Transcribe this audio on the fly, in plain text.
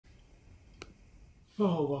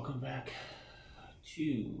Oh, welcome back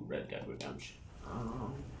to Red Dead Redemption.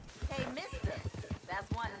 Hey, mister, that's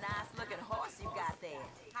one nice looking horse you got there.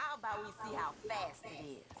 How about we see how fast it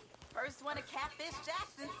is? First one to Catfish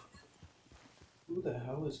Jackson's. Who the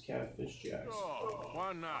hell is Catfish Jackson? Oh,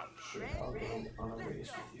 why not? Sure, I'll go on a race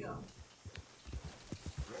with you.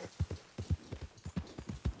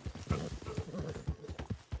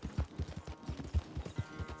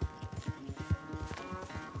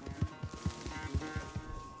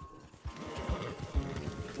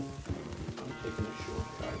 I'm taking a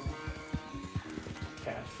shortcut.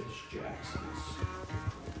 Catfish Jackson's.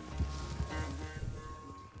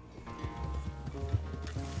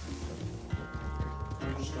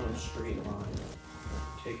 I'm just going a straight line.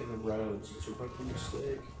 Taking the roads. It's a rookie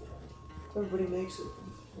mistake. Everybody makes it.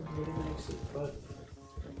 Everybody makes it, but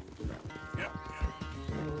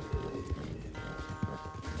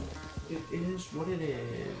it is what it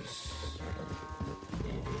is. It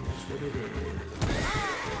is what it is.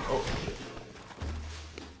 Oh shit.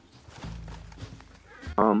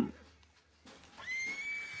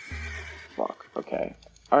 Fuck. Okay.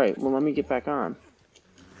 Alright, well let me get back on.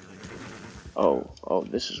 Oh,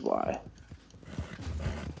 this is why.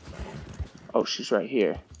 Oh, she's right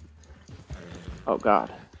here. Oh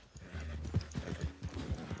god.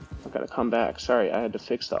 I gotta come back. Sorry, I had to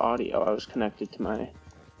fix the audio. I was connected to my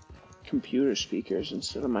computer speakers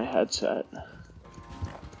instead of my headset.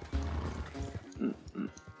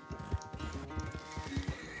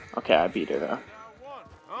 Okay, I beat her though.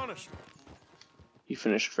 Honestly. You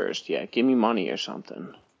finished first. Yeah, give me money or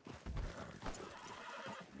something.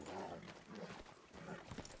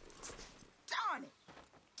 Darn it!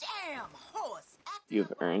 Damn horse! You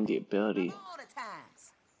have earned the ability. All the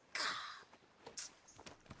times.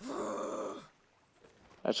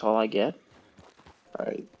 That's all I get?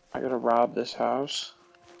 Alright, I gotta rob this house.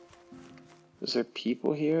 Is there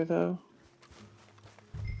people here, though?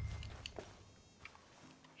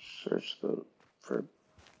 Search for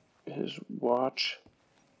his watch,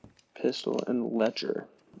 pistol, and ledger.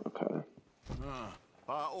 Okay.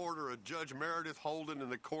 By order of Judge Meredith Holden in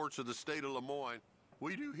the courts of the state of Lemoyne,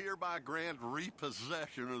 we do hereby grant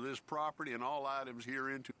repossession of this property and all items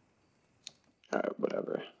herein. Alright,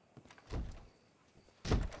 whatever.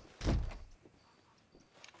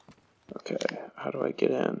 Okay, how do I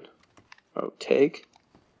get in? Oh, take?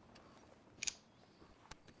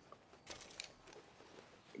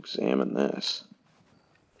 Examine this.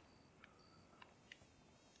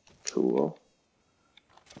 Cool.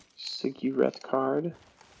 Cigarette card.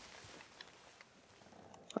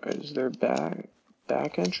 Alright, is there a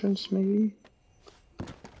back entrance, maybe?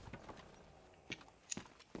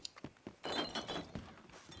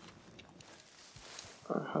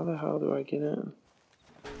 Or how the hell do I get in?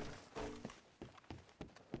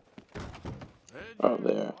 Oh,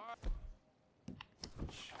 there.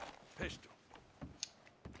 Pistol.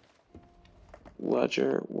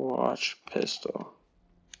 Ledger, watch, pistol.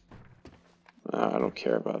 I don't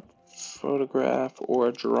care about photograph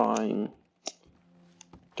or drawing.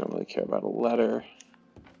 Don't really care about a letter.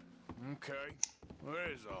 Okay.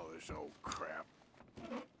 Where's all this old crap?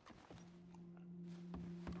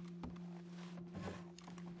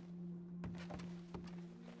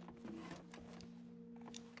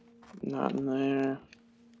 Not in there.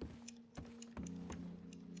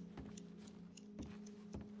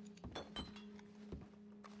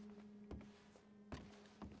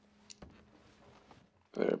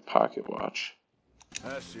 Their pocket watch.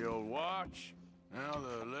 That's the old watch. Now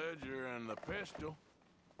the ledger and the pistol.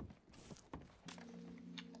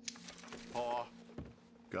 Paw.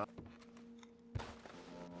 Got.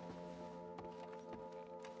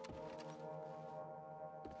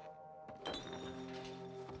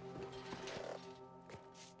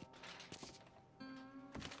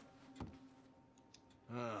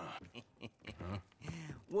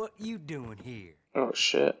 What you doing here? Oh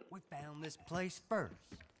shit. We found this place first.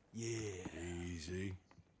 Yeah. Easy.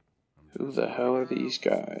 Who the hell are these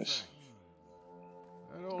guys?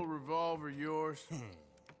 That old revolver yours?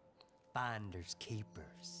 Finders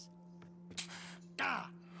keepers. Ah!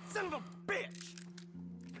 Son of a bitch!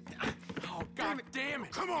 Oh, god damn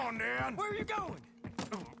it! Come on, Dan! Where are you going?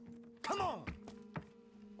 Come on!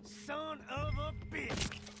 Son of a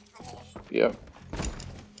bitch! Yep.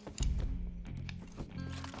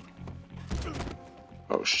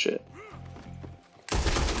 Oh shit.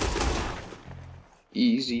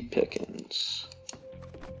 Easy pickings.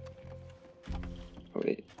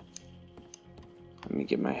 Wait. Let me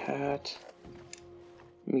get my hat.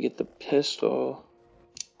 Let me get the pistol.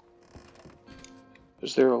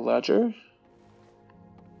 Is there a ledger?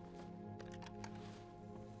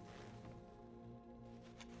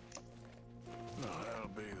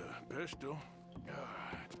 pistol.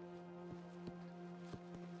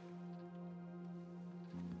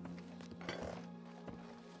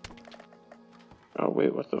 Oh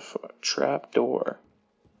wait, what the fuck? Trap door.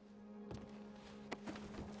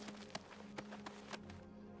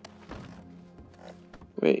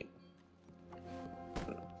 Wait.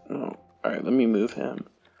 No. Alright, let me move him.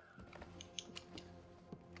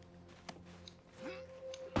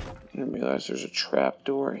 I didn't realize there's a trap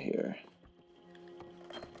door here.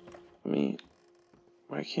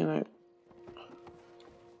 Why can't I?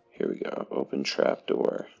 Here we go. Open trap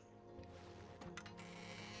door.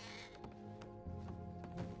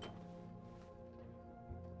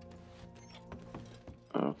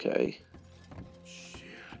 Okay. Shit.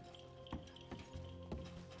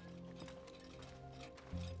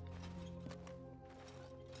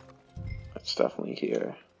 That's definitely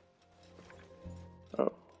here.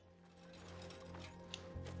 Oh.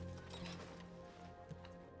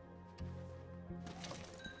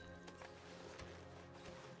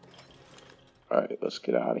 Alright, let's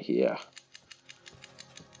get out of here.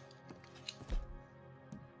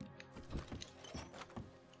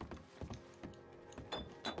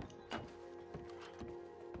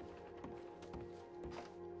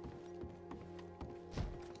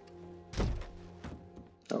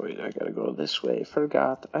 Oh wait, I gotta go this way. I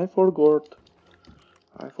forgot. I forgot.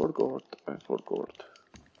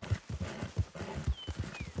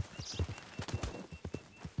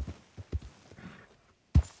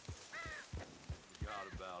 Forgot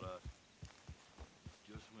about us.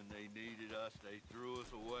 Just when they needed us, they threw us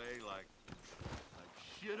away like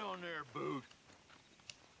shit on their boot.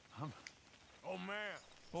 Oh, man.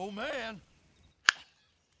 Oh, man.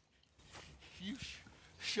 You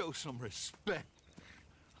show some respect.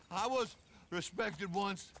 I was respected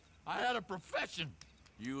once. I had a profession.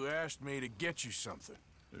 You asked me to get you something.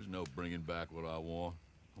 There's no bringing back what I want.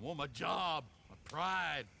 I want my job, my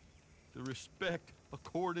pride, the respect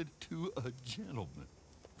accorded to a gentleman.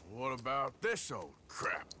 What about this old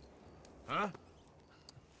crap? Huh?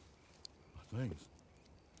 Things.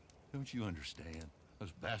 Don't you understand?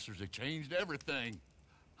 Those bastards, they changed everything.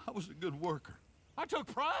 I was a good worker. I took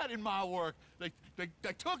pride in my work. They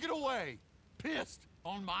took it away. Pissed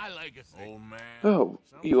on my legacy. Old man. Oh,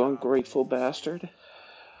 you sometimes ungrateful bastard.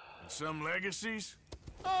 some legacies,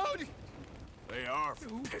 Oh, they are for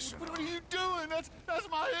pissing what on. are you doing? That's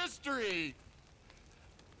my history.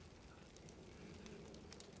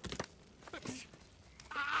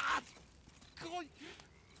 Ah! God.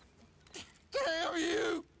 Damn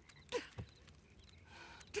you!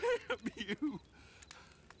 Damn you!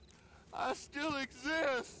 I still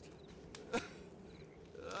exist.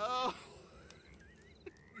 Oh.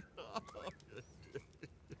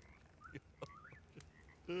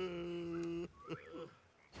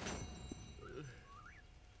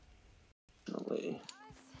 Definitely.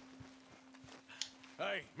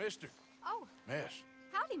 Hey, mister. Oh, Miss,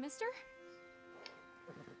 howdy, mister.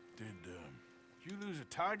 did you lose a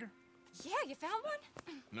tiger? Yeah, you found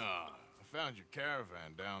one? Nah, I found your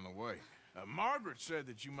caravan down the way. Margaret said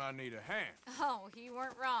that you might need a hand. Oh, you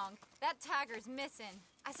weren't wrong. That tiger's missing.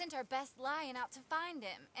 I sent our best lion out to find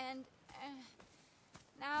him, and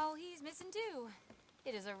now he's missing too.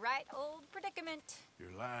 It is a right old predicament.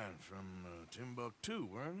 Your lion from Timbuktu,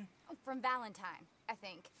 weren't he? Oh, from Valentine, I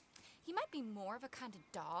think. He might be more of a kind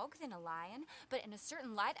of dog than a lion, but in a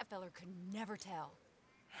certain light, a feller could never tell.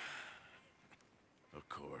 Of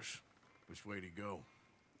course. Which way to go?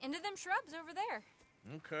 Into them shrubs over there.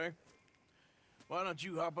 Okay. Why don't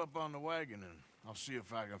you hop up on the wagon and I'll see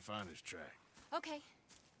if I can find his track. Okay.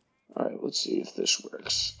 Alright, let's see if this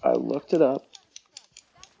works. I looked it up,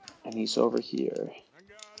 and he's over here. I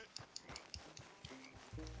got it.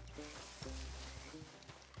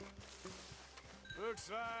 Looks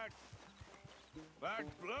like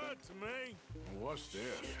blood to me. What's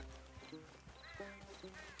this?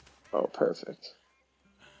 Oh, perfect.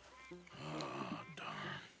 Oh, darn.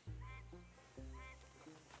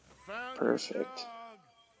 Found Perfect. your dog.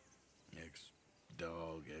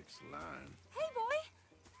 Ex-dog, ex-lion. Hey, boy!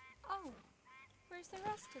 Oh, where's the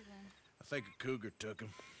rest of them? I think a cougar took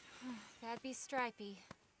him. That'd be Stripey.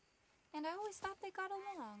 And I always thought they got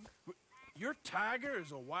along. Your tiger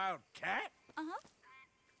is a wild cat? Uh-huh.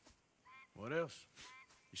 What else?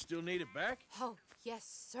 You still need it back? Oh, yes,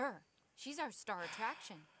 sir. She's our star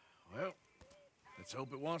attraction. Well, let's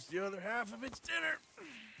hope it wants the other half of its dinner.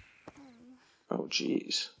 Oh,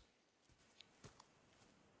 jeez.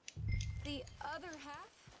 The other half?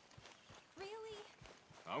 Really?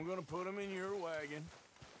 I'm gonna put him in your wagon.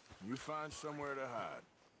 You find somewhere to hide.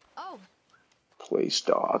 Oh, Place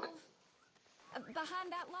dog.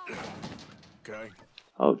 behind that log. Okay?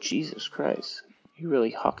 Oh, Jesus Christ. You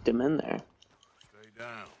really hucked him in there. Stay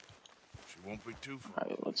down. She won't be too far.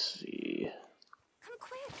 Alright, let's see. Come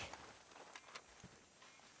quick.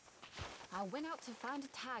 I went out to find a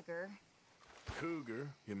tiger, Cougar,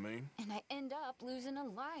 you mean? and I end up losing a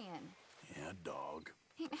lion. Yeah, dog.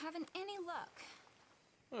 Ain't having any luck.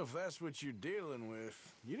 Well, if that's what you're dealing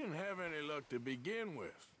with, you didn't have any luck to begin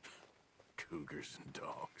with. Cougars and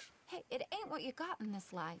dogs. Hey, it ain't what you got in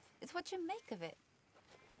this life. It's what you make of it.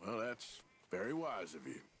 Well, that's very wise of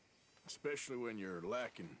you. Especially when you're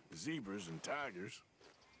lacking zebras and tigers.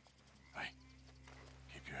 Hey,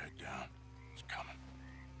 keep your head down. It's coming.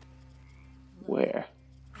 Where?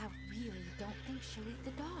 I really don't think she'll eat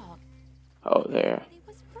the dog. Oh, there. They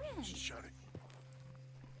was friends. Shut it.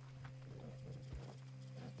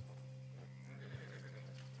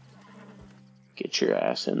 Get your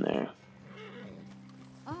ass in there.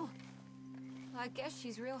 Oh, I guess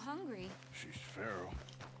she's real hungry. She's feral.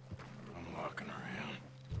 I'm locking her in.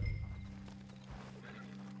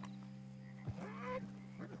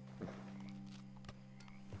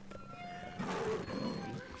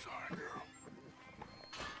 Sorry, girl.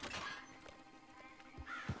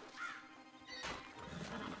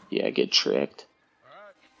 Yeah, get tricked. All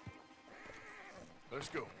right. Let's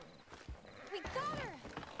go. We got her!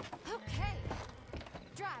 Okay.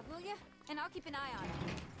 Drive, will you? And I'll keep an eye on her.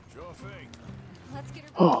 Sure thing. Let's get her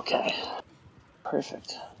back. Oh, okay. Perfect.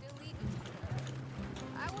 Still leaving.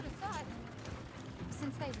 I would have thought,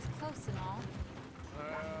 since they was close and all.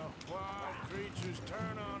 Well, wild creatures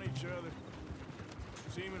turn on each other.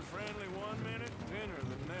 Seeming friendly one minute, tender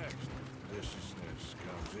the next. Viciousness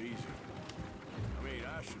comes easy. I mean,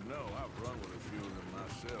 I should know. I've run with a few of them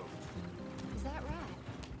myself. Is that right?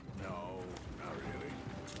 No, not really.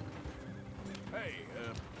 Hey,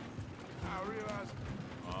 I realize...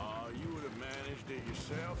 you would have managed it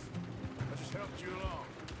yourself. I just helped you along.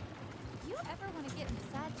 If you ever want to get in the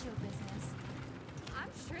sideshow business, I'm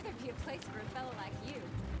sure there'd be a place for a fellow like you.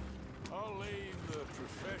 I'll leave the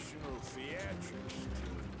professional theatrics to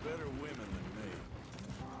better women than me.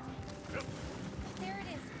 Yep. There it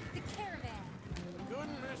is, the caravan.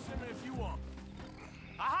 Couldn't miss him if you want.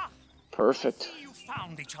 Aha! Perfect. See, you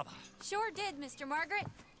found each other. Sure did, Mr. Margaret.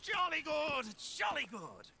 Jolly good, jolly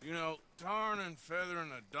good. You know, tarring and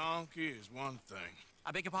feathering a donkey is one thing.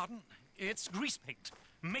 I beg your pardon? It's grease paint,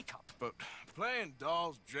 makeup. But playing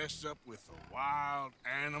dolls dressed up with a wild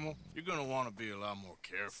animal, you're gonna want to be a lot more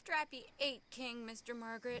careful. Strappy ate King, Mr.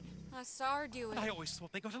 Margaret. I saw her do it. I always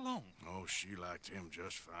thought they got along. Oh, she liked him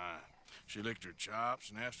just fine. She licked her chops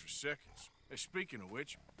and asked for seconds. Hey, speaking of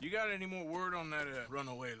which, you got any more word on that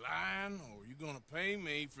runaway lion, or are you gonna pay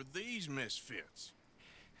me for these misfits?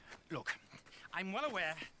 Look, I'm well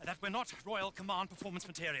aware that we're not Royal Command performance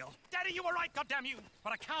material. Daddy, you were right, goddamn you!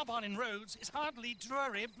 But a cow barn in Rhodes is hardly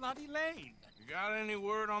Drury Bloody Lane. You got any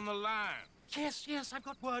word on the lion? Yes, yes, I've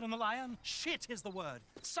got word on the lion. Shit is the word.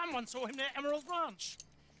 Someone saw him near Emerald Ranch.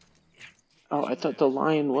 Oh, I thought the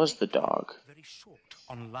lion was the dog. Very short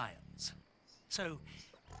on lions. So,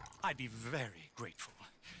 I'd be very grateful.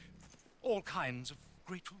 All kinds of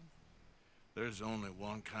grateful. There's only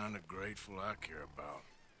one kind of grateful I care about.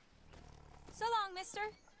 So long, mister.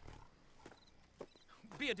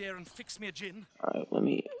 Be a dear and fix me a gin. Alright, let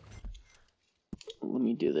me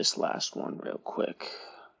do this last one real quick.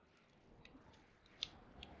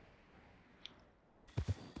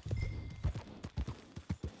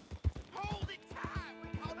 Hold it tight! We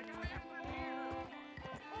caught a crafter here!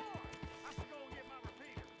 I should go and get my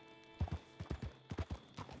repeater.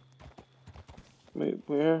 Wait,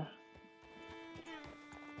 where?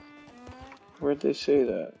 Where'd they say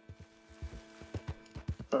that?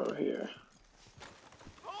 Oh, here.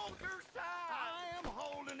 Hold your side! I am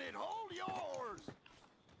holding it. Hold yours!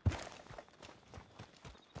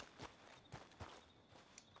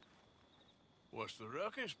 What's the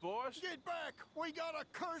ruckus, boys? Get back! We got a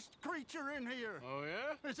cursed creature in here. Oh,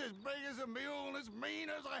 yeah? It's as big as a mule and as mean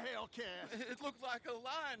as a hellcat. It looked like a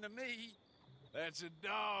lion to me. That's a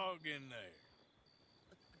dog in there.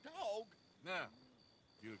 A dog? Now,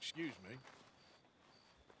 you'll excuse me.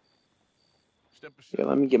 Step Yeah, aside.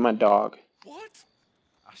 let me get my dog. What?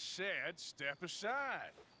 I said step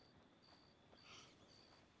aside.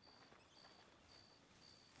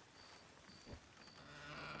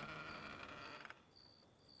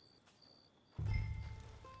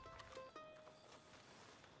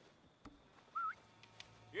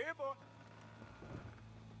 Yeah, boy.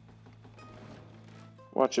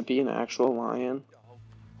 Watch it be an actual lion.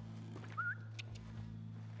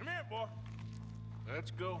 Come here, boy.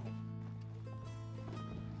 Let's go.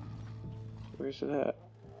 Where's it at?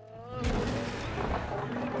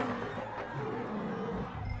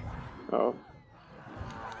 Oh.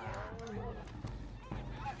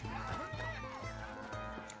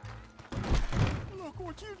 Look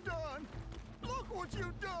what you've done! Look what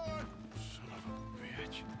you've done! Son of a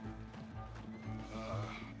bitch.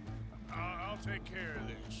 I'll take care of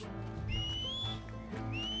this.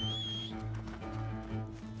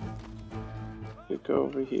 We go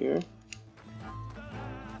over here.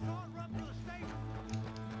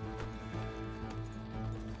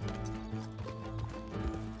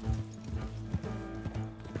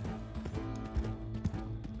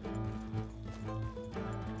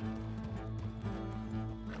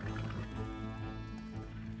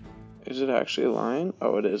 Is it actually a lion?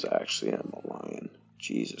 Oh, it is actually a lion.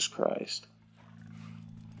 Jesus Christ.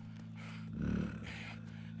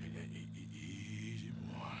 Easy,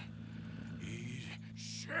 boy. Easy.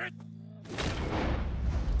 Shit!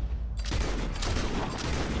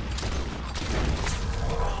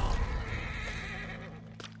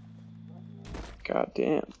 God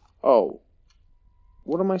damn. Oh.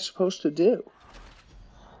 What am I supposed to do?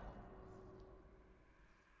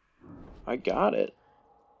 I got it.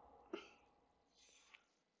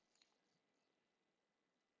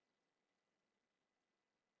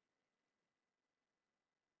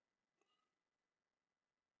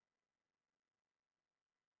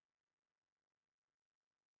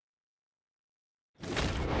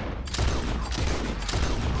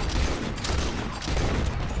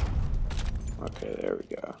 Okay, there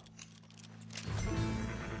we go.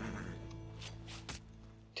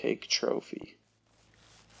 Take trophy.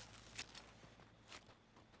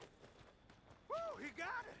 Woo, he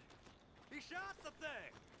got it! He shot the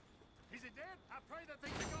thing! Is it dead? I pray that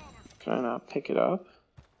thing's gone. Can I not pick it up?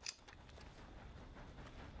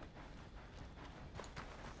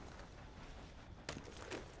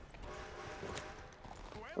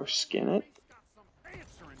 Or skin it? Got some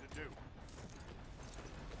answering to do.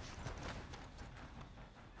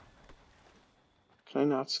 Can I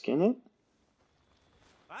not skin it?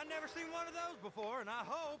 I've never seen one of those before, and I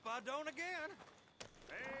hope I don't again.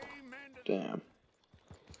 Amen to Damn.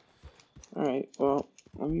 Alright, well,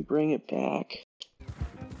 let me bring it back.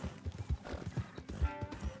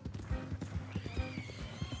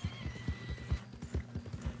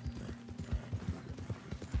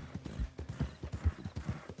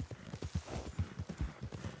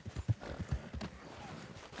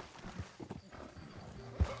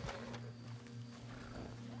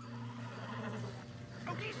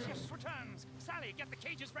 Odysseus returns. Sally, get the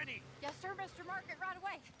cages ready. Yes, sir, Mr. Market, right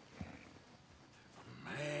away.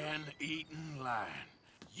 Man-eating lion.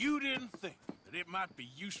 You didn't think that it might be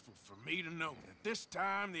useful for me to know that this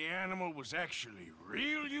time the animal was actually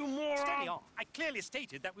real, you moron? Steady on. I clearly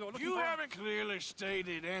stated that we were looking You for... haven't clearly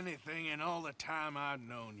stated anything in all the time I've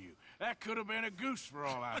known you. That could have been a goose for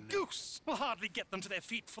all I A knew. goose will hardly get them to their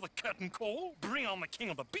feet for the curtain call. Bring on the king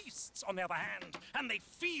of the beasts, on the other hand, and they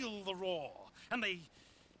feel the roar. And they,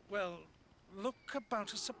 well, look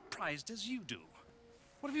about as surprised as you do.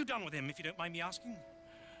 What have you done with him, if you don't mind me asking?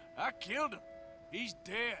 I killed him. He's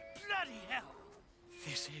dead. Bloody hell!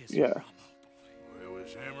 This is Yeah. rubble. Well, it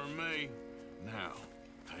was him or me. Now,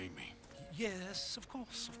 pay me. Yes, of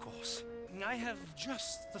course, of course. I have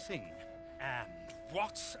just the thing. And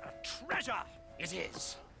what a treasure it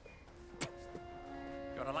is!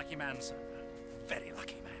 You're a lucky man, sir. Very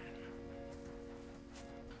lucky man.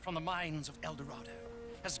 From the mines of El Dorado,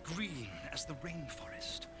 as green as the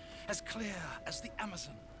rainforest, as clear as the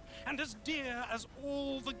Amazon, and as dear as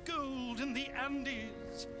all the gold in the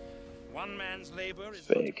Andes. One man's labor is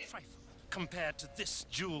but a Fake. trifle compared to this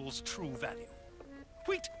jewel's true value.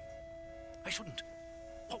 Wait! I shouldn't.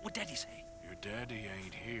 What would Daddy say? Your daddy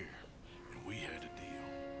ain't here, and we had a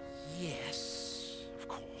deal. Yes, of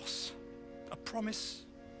course. A promise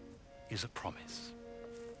is a promise.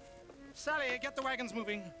 Sally, get the wagons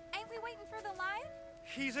moving. Ain't we waiting for the lion?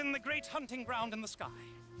 He's in the great hunting ground in the sky.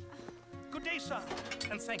 Good day, sir,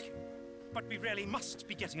 and thank you. But we really must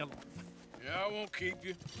be getting along. Yeah, I won't keep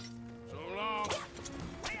you. So long.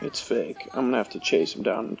 It's fake. I'm gonna have to chase him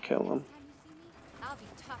down and kill him. Time you see me, I'll be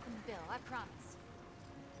topping the bill, I promise.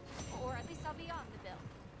 Or at least I'll be on the bill.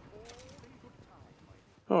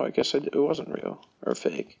 Oh, I guess it wasn't real. Or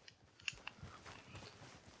fake.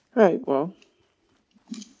 Alright, well.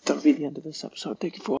 That'll be the end of this episode. Thank you for watching.